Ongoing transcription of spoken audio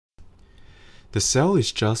The cell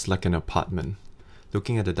is just like an apartment.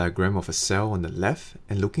 Looking at the diagram of a cell on the left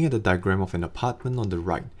and looking at the diagram of an apartment on the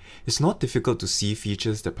right, it's not difficult to see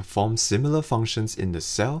features that perform similar functions in the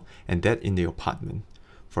cell and that in the apartment.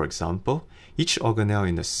 For example, each organelle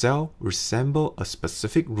in the cell resembles a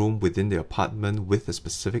specific room within the apartment with a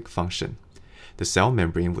specific function. The cell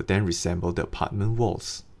membrane would then resemble the apartment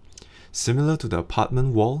walls. Similar to the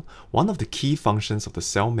apartment wall, one of the key functions of the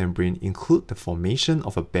cell membrane include the formation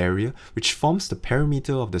of a barrier which forms the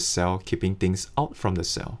perimeter of the cell, keeping things out from the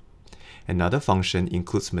cell. Another function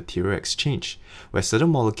includes material exchange, where certain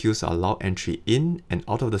molecules are allowed entry in and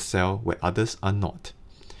out of the cell where others are not.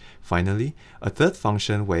 Finally, a third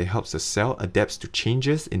function where it helps the cell adapt to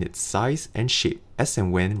changes in its size and shape as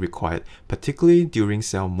and when required, particularly during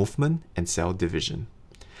cell movement and cell division.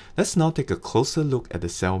 Let's now take a closer look at the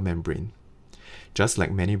cell membrane. Just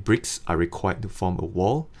like many bricks are required to form a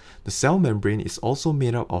wall, the cell membrane is also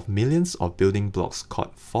made up of millions of building blocks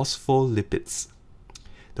called phospholipids.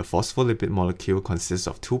 The phospholipid molecule consists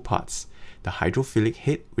of two parts, the hydrophilic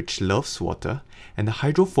head which loves water and the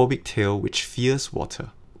hydrophobic tail which fears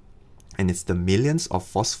water. And it's the millions of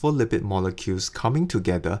phospholipid molecules coming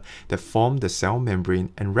together that form the cell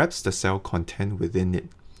membrane and wraps the cell content within it.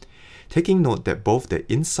 Taking note that both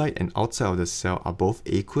the inside and outside of the cell are both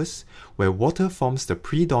aqueous, where water forms the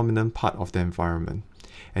predominant part of the environment.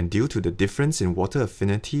 And due to the difference in water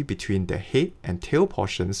affinity between the head and tail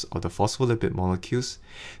portions of the phospholipid molecules,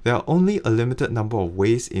 there are only a limited number of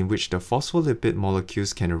ways in which the phospholipid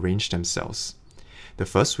molecules can arrange themselves. The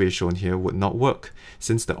first way shown here would not work,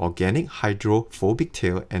 since the organic hydrophobic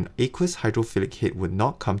tail and aqueous hydrophilic head would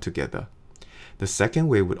not come together. The second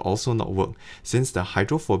way would also not work, since the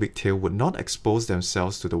hydrophobic tail would not expose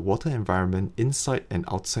themselves to the water environment inside and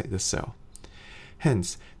outside the cell.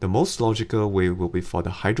 Hence, the most logical way will be for the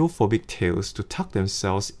hydrophobic tails to tuck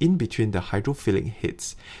themselves in between the hydrophilic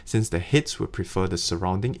heads, since the heads would prefer the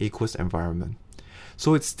surrounding aqueous environment.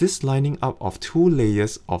 So it's this lining up of two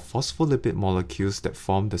layers of phospholipid molecules that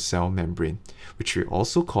form the cell membrane, which we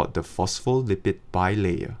also call the phospholipid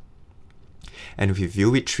bilayer. And if we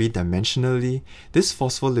view it three-dimensionally, this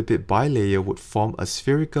phospholipid bilayer would form a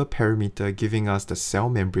spherical perimeter, giving us the cell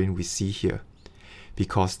membrane we see here.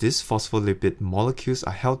 Because these phospholipid molecules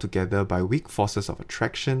are held together by weak forces of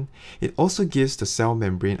attraction, it also gives the cell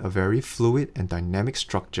membrane a very fluid and dynamic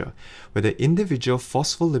structure, where the individual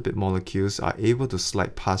phospholipid molecules are able to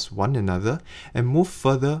slide past one another and move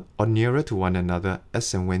further or nearer to one another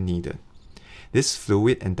as and when needed. This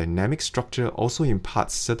fluid and dynamic structure also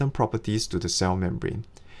imparts certain properties to the cell membrane.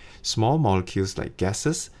 Small molecules like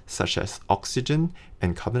gases, such as oxygen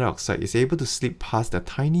and carbon dioxide, is able to slip past the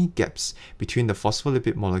tiny gaps between the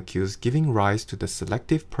phospholipid molecules, giving rise to the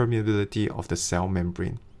selective permeability of the cell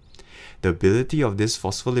membrane. The ability of these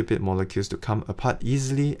phospholipid molecules to come apart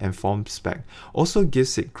easily and form back also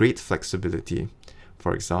gives it great flexibility.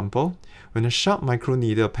 For example, when a sharp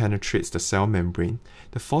microneedle penetrates the cell membrane,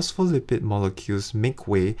 the phospholipid molecules make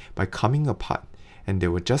way by coming apart, and they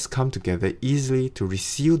will just come together easily to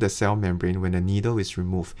reseal the cell membrane when the needle is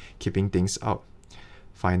removed, keeping things out.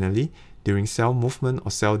 Finally, during cell movement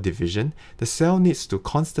or cell division, the cell needs to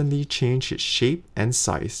constantly change its shape and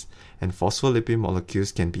size, and phospholipid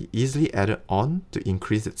molecules can be easily added on to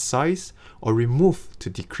increase its size or removed to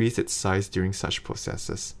decrease its size during such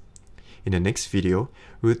processes. In the next video,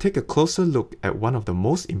 we will take a closer look at one of the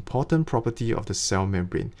most important properties of the cell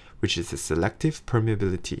membrane, which is its selective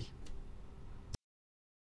permeability.